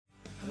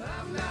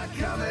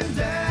coming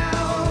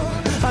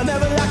down. I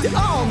never liked it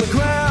on the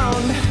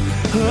ground.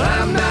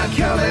 I'm not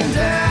coming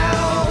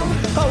down.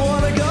 I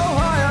want to go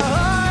higher,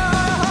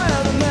 higher,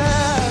 higher than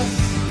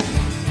this.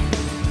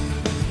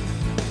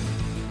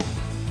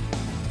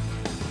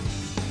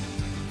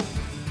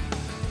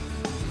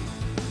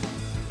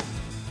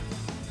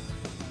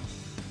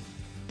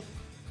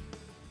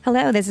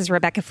 Hello, this is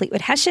Rebecca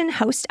Fleetwood-Hession,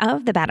 host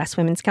of the Badass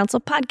Women's Council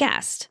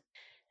podcast.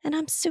 And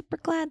I'm super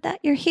glad that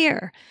you're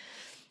here.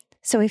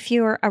 So if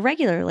you're a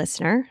regular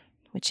listener,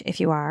 which if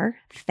you are,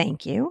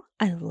 thank you.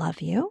 I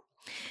love you.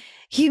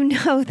 You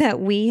know that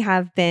we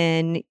have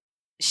been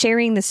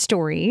sharing the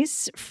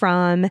stories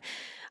from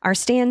our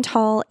Stand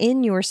Tall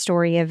in Your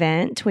Story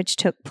event, which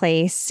took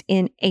place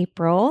in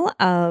April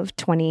of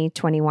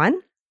 2021.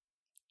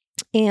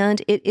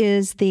 And it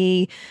is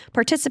the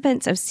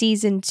participants of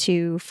season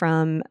 2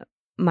 from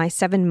my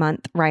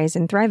 7-month Rise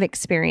and Thrive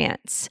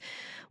experience.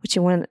 If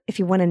you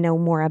want to know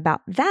more about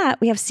that,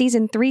 we have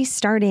season 3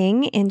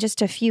 starting in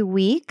just a few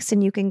weeks,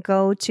 and you can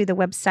go to the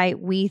website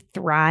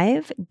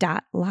wethrive.live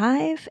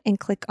and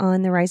click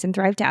on the Rise and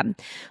Thrive tab.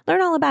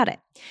 Learn all about it.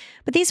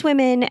 But these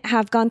women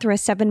have gone through a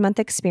 7-month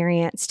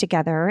experience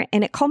together,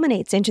 and it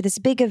culminates into this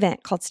big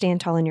event called Stand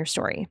Tall in Your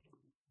Story,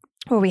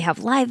 where we have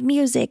live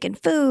music and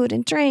food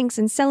and drinks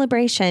and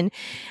celebration,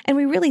 and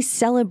we really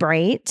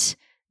celebrate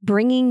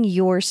bringing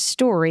your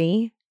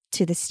story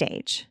to the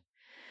stage,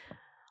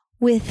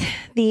 with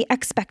the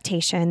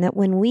expectation that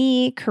when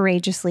we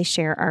courageously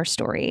share our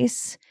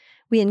stories,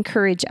 we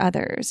encourage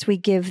others. We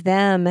give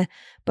them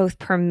both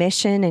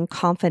permission and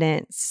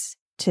confidence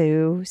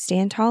to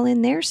stand tall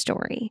in their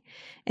story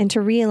and to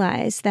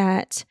realize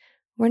that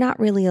we're not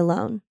really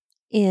alone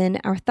in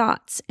our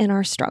thoughts and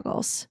our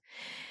struggles.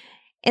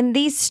 And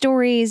these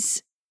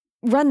stories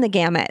run the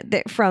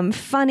gamut, from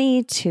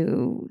funny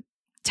to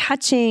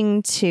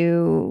touching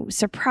to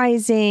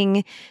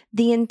surprising,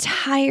 the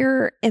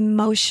entire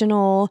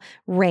emotional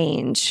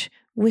range,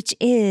 which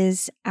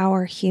is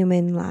our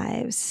human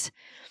lives.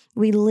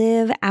 We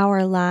live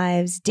our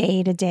lives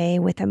day to day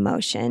with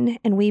emotion,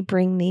 and we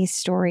bring these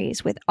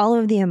stories with all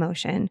of the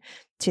emotion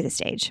to the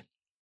stage.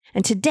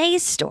 And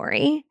today's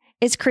story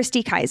is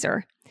Kristi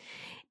Kaiser.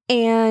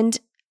 And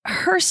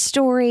her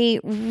story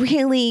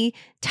really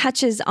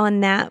touches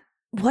on that.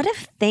 What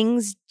if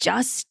things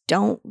just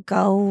don't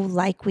go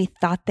like we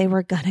thought they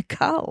were going to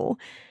go?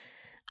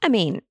 I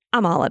mean,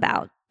 I'm all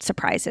about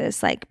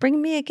surprises. Like,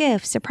 bring me a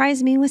gift,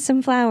 surprise me with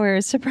some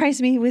flowers,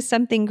 surprise me with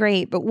something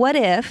great. But what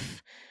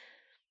if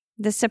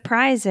the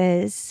surprise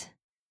is,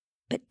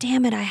 but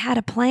damn it, I had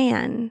a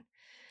plan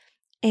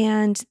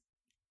and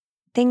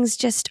things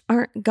just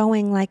aren't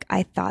going like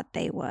I thought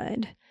they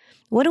would?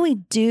 What do we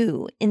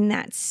do in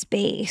that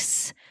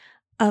space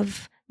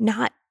of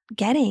not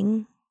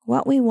getting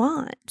what we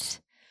want?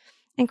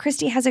 And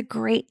Kristi has a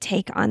great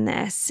take on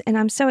this, and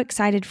I'm so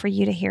excited for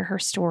you to hear her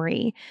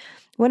story.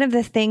 One of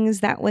the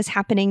things that was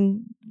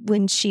happening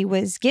when she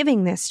was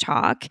giving this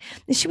talk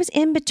is she was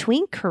in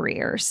between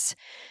careers.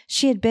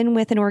 She had been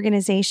with an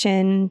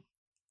organization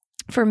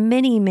for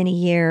many, many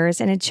years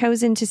and had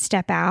chosen to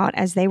step out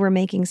as they were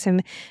making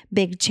some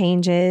big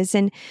changes.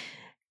 And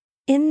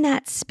in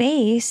that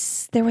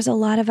space, there was a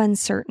lot of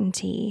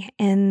uncertainty.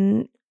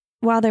 And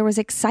while there was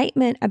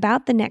excitement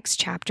about the next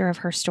chapter of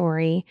her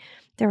story,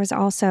 there was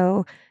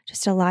also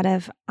just a lot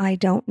of, I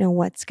don't know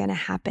what's going to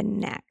happen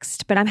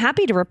next. But I'm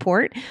happy to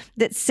report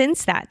that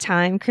since that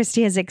time,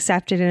 Kristi has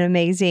accepted an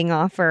amazing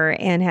offer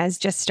and has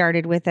just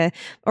started with an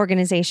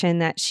organization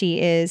that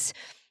she is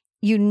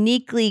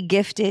uniquely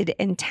gifted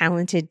and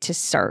talented to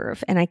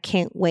serve. And I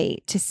can't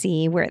wait to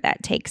see where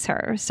that takes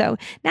her. So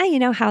now you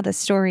know how the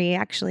story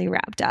actually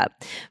wrapped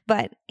up.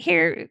 But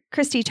here,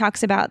 Kristi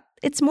talks about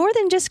it's more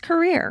than just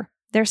career.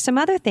 There's some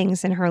other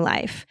things in her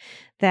life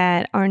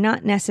that are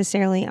not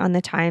necessarily on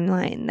the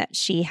timeline that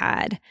she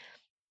had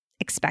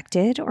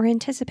expected or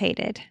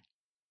anticipated.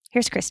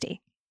 Here's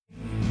Kristi.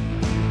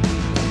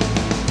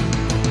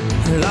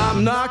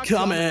 I'm not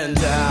coming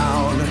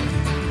down.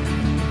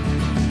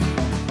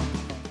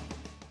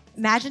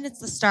 Imagine it's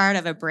the start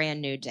of a brand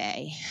new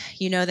day.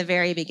 You know, the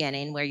very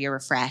beginning where you're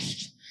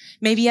refreshed.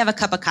 Maybe you have a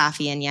cup of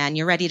coffee in you and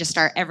you're ready to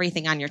start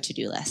everything on your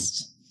to-do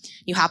list.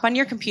 You hop on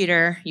your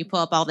computer, you pull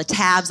up all the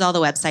tabs, all the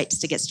websites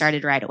to get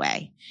started right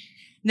away.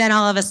 Then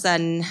all of a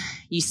sudden,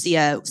 you see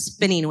a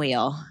spinning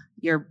wheel.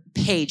 Your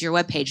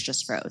web page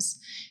just froze.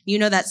 You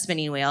know that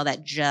spinning wheel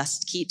that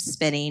just keeps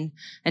spinning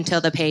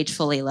until the page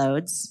fully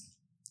loads.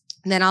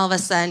 And then all of a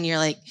sudden, you're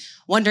like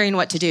wondering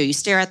what to do. You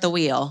stare at the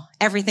wheel.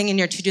 Everything in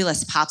your to-do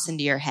list pops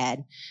into your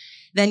head.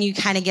 Then you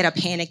kind of get a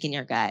panic in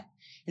your gut.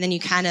 And then you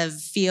kind of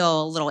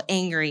feel a little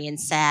angry and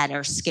sad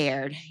or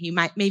scared. You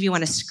might maybe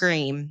want to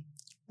scream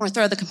or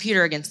throw the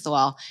computer against the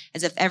wall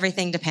as if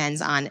everything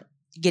depends on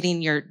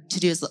getting your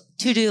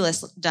to-do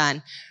list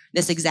done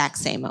this exact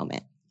same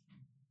moment.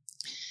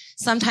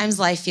 Sometimes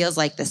life feels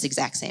like this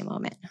exact same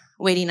moment,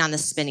 waiting on the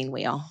spinning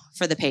wheel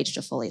for the page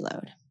to fully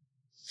load.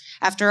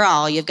 After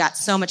all, you've got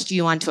so much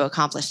you want to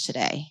accomplish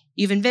today.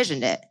 You've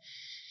envisioned it.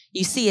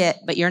 You see it,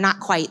 but you're not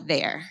quite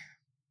there.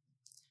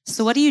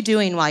 So what are you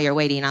doing while you're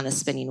waiting on the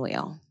spinning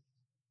wheel?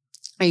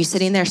 Are you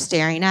sitting there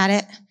staring at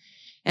it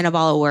in a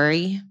ball of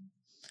worry,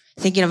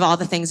 thinking of all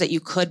the things that you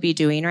could be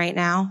doing right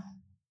now?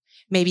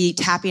 Maybe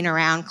tapping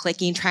around,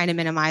 clicking, trying to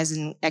minimize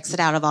and exit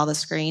out of all the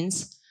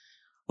screens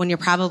when you're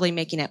probably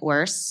making it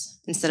worse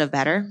instead of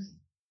better?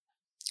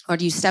 Or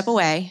do you step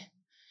away,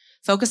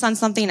 focus on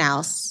something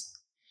else,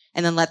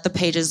 and then let the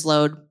pages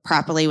load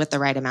properly with the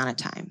right amount of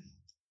time?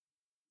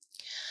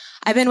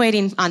 I've been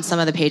waiting on some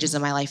of the pages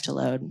of my life to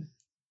load.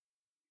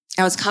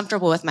 I was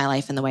comfortable with my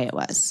life in the way it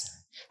was.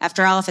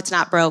 After all, if it's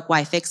not broke,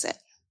 why fix it?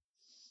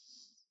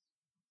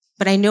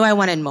 But I knew I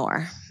wanted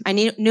more. I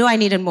knew I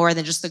needed more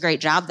than just the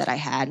great job that I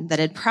had, that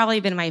had probably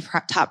been my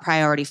top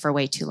priority for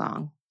way too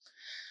long.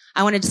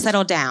 I wanted to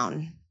settle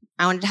down.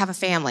 I wanted to have a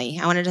family.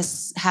 I wanted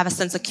to have a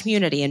sense of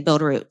community and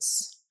build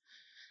roots.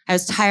 I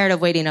was tired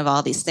of waiting of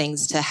all these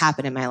things to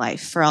happen in my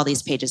life, for all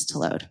these pages to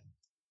load.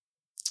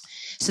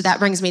 So that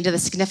brings me to the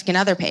significant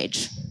other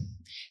page.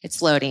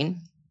 It's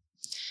loading.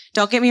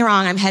 Don't get me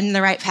wrong, I'm heading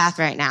the right path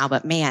right now,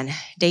 but man,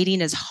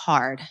 dating is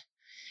hard.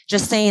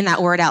 Just saying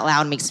that word out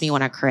loud makes me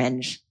want to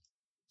cringe.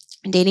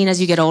 Dating as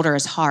you get older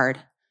is hard.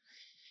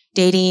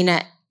 Dating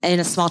in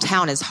a small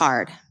town is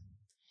hard.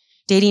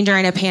 Dating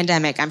during a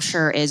pandemic, I'm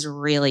sure, is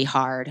really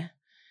hard.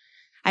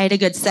 I had a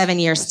good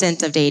 7-year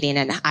stint of dating,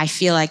 and I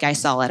feel like I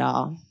saw it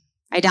all.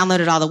 I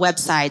downloaded all the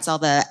websites, all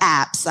the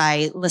apps.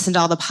 I listened to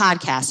all the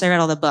podcasts. I read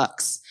all the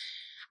books.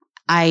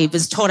 I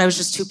was told I was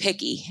just too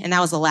picky, and that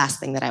was the last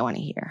thing that I want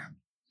to hear.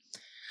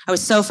 I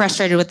was so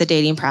frustrated with the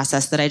dating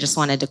process that I just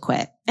wanted to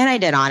quit, and I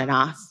did on and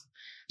off.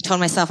 I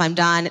told myself, I'm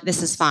done.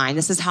 This is fine.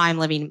 This is how I'm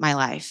living my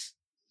life.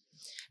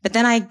 But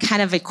then I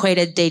kind of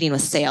equated dating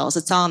with sales.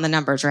 It's all in the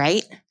numbers,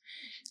 right?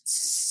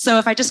 So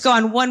if I just go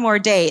on one more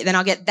date, then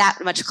I'll get that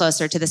much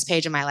closer to this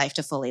page of my life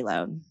to fully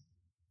load.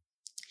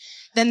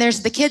 Then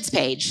there's the kids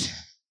page.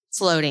 It's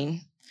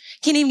loading.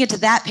 Can't even get to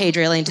that page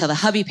really until the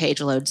hubby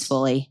page loads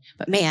fully.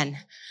 But man,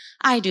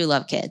 I do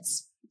love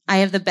kids. I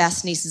have the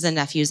best nieces and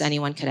nephews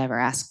anyone could ever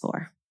ask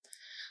for.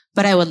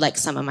 But I would like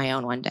some of my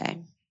own one day.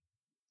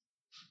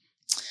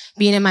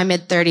 Being in my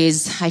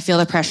mid-30s, I feel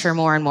the pressure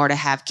more and more to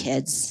have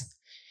kids.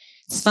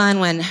 It's fun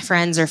when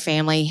friends or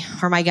family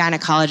or my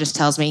gynecologist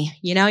tells me,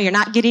 you're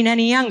not getting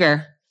any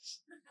younger.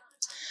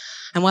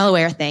 I'm well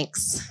aware,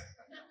 thanks.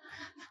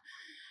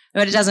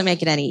 But it doesn't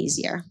make it any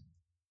easier.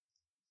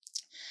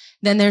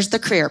 Then there's the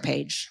career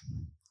page,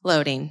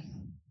 loading.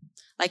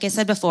 Like I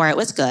said before, it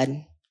was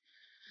good.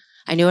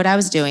 I knew what I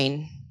was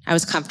doing. I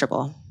was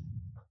comfortable.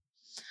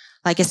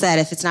 Like I said,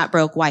 if it's not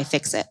broke, why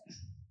fix it?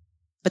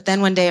 But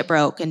then one day it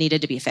broke and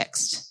needed to be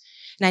fixed.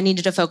 And I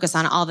needed to focus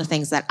on all the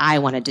things that I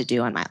wanted to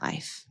do in my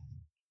life.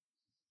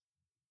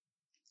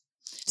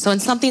 So when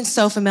something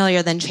so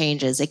familiar then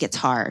changes, it gets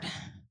hard.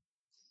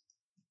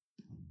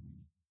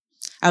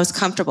 I was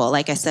comfortable,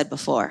 like I said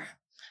before.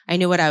 I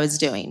knew what I was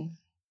doing.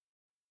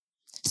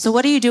 So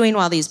what are you doing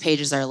while these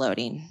pages are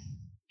loading?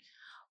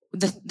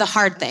 The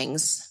hard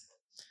things.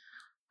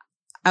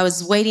 I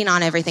was waiting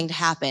on everything to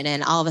happen,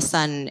 and all of a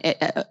sudden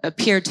it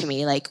appeared to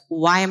me like,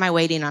 why am I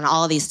waiting on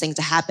all of these things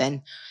to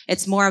happen?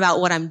 It's more about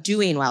what I'm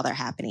doing while they're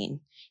happening.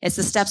 It's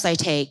the steps I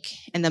take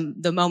and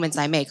the moments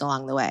I make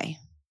along the way.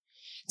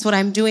 It's what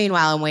I'm doing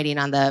while I'm waiting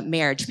on the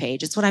marriage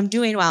page. It's what I'm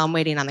doing while I'm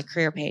waiting on the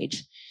career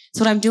page. It's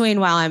what I'm doing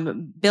while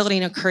I'm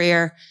building a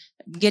career,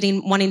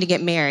 wanting to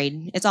get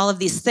married. It's all of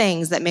these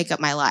things that make up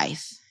my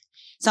life.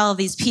 It's all of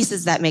these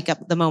pieces that make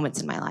up the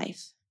moments in my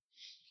life.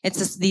 It's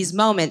just these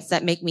moments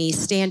that make me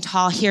stand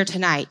tall here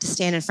tonight to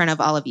stand in front of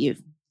all of you.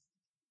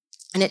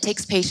 And it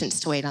takes patience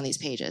to wait on these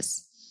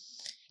pages.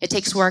 It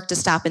takes work to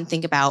stop and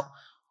think about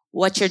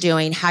what you're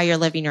doing, how you're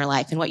living your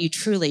life, and what you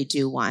truly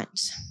do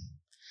want.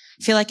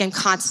 I feel like I'm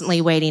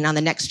constantly waiting on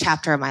the next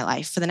chapter of my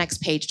life for the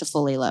next page to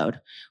fully load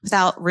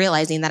without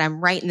realizing that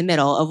I'm right in the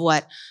middle of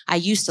what I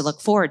used to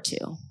look forward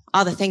to,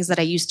 all the things that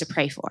I used to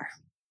pray for.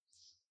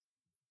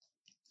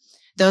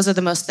 Those are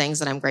the most things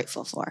that I'm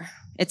grateful for.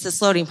 It's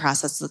this loading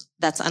process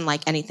that's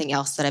unlike anything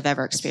else that I've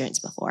ever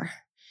experienced before.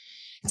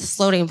 It's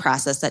a loading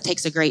process that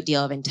takes a great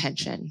deal of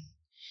intention.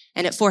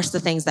 And it forced the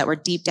things that were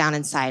deep down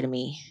inside of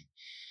me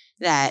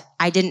that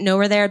I didn't know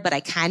were there, but I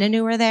kind of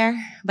knew were there,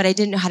 but I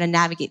didn't know how to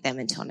navigate them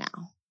until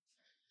now.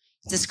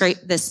 It's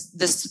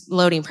this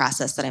loading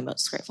process that I'm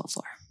most grateful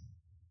for.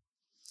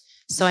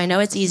 So I know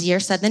it's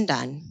easier said than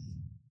done.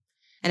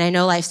 And I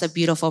know life's a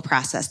beautiful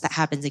process that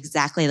happens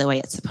exactly the way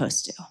it's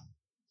supposed to.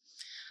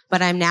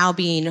 But I'm now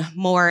being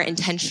more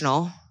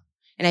intentional,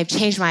 and I've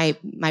changed my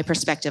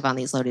perspective on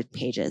these loaded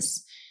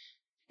pages.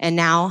 And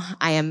now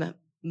I am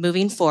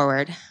moving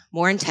forward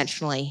more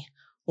intentionally,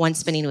 one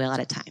spinning wheel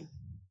at a time.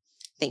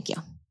 Thank you.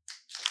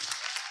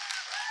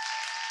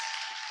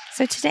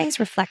 So today's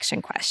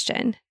reflection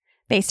question,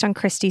 based on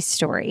Kristi's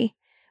story,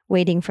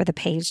 waiting for the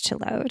page to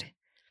load,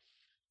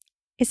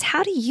 is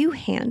how do you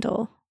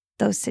handle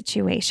those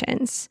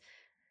situations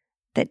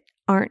that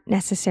aren't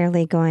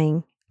necessarily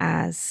going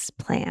as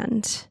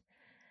planned?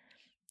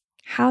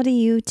 How do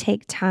you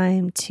take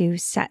time to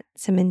set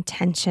some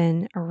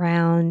intention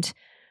around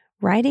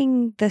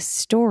writing the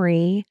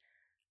story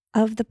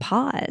of the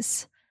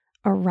pause,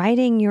 or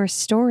writing your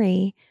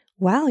story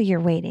while you're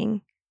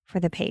waiting for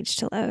the page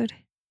to load.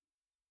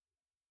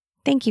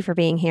 Thank you for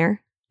being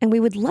here. And we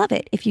would love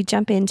it if you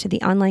jump into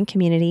the online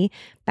community,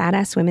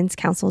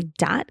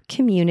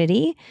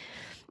 badasswomen'scouncil.community,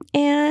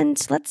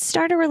 and let's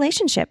start a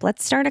relationship.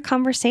 Let's start a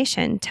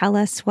conversation. Tell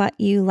us what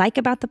you like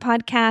about the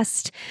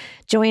podcast.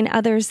 Join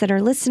others that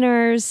are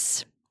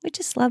listeners. We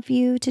just love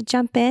you to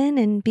jump in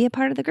and be a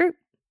part of the group.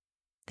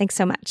 Thanks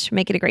so much.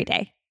 Make it a great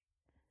day.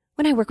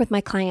 When I work with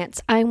my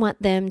clients, I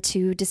want them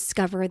to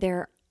discover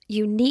their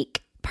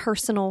unique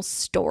personal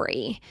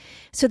story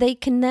so they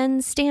can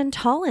then stand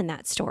tall in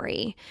that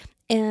story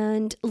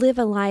and live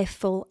a life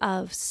full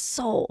of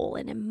soul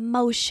and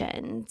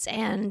emotions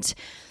and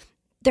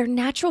their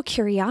natural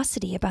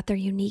curiosity about their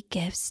unique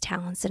gifts,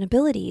 talents, and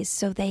abilities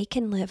so they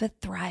can live a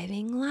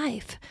thriving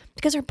life.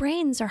 Because our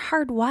brains are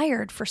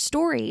hardwired for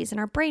stories and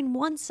our brain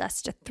wants us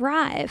to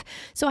thrive.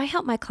 So I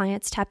help my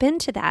clients tap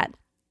into that.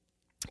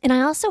 And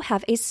I also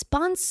have a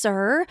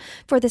sponsor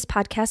for this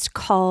podcast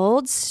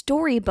called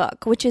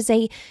Storybook, which is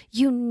a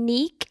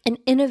unique and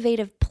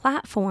innovative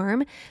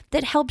platform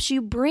that helps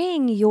you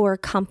bring your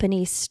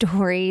company's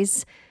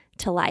stories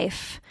to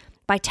life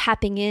by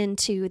tapping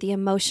into the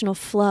emotional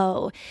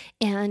flow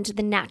and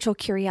the natural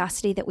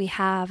curiosity that we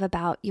have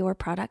about your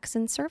products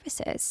and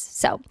services.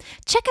 So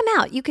check them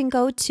out. You can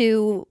go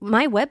to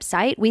my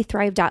website,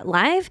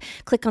 wethrive.live,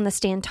 click on the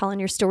Stand Tall in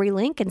Your Story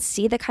link and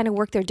see the kind of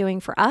work they're doing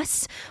for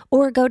us,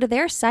 or go to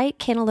their site,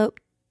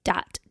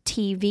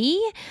 cantaloupe.tv,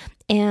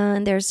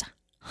 and there's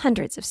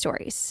hundreds of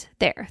stories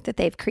there that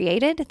they've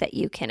created that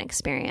you can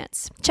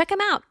experience. Check them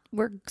out.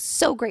 We're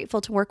so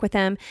grateful to work with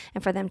them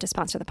and for them to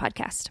sponsor the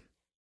podcast.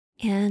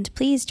 And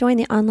please join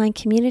the online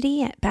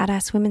community at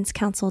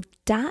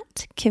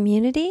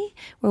badasswomen'scouncil.community,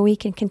 where we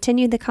can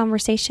continue the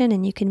conversation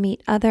and you can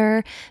meet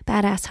other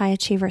badass high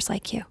achievers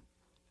like you.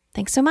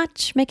 Thanks so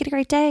much. Make it a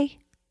great day.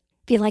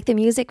 If you like the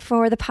music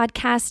for the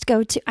podcast,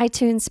 go to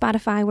iTunes,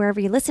 Spotify, wherever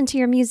you listen to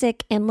your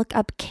music, and look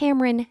up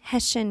Cameron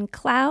Hessian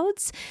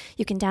Clouds.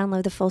 You can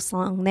download the full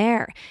song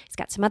there. He's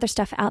got some other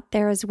stuff out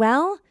there as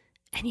well.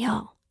 And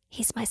y'all,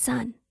 he's my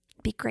son.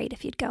 It'd be great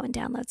if you'd go and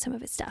download some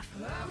of his stuff.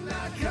 I'm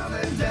not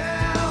coming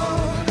down.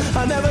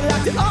 I never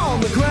left it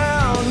on the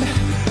ground.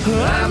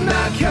 I'm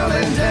not coming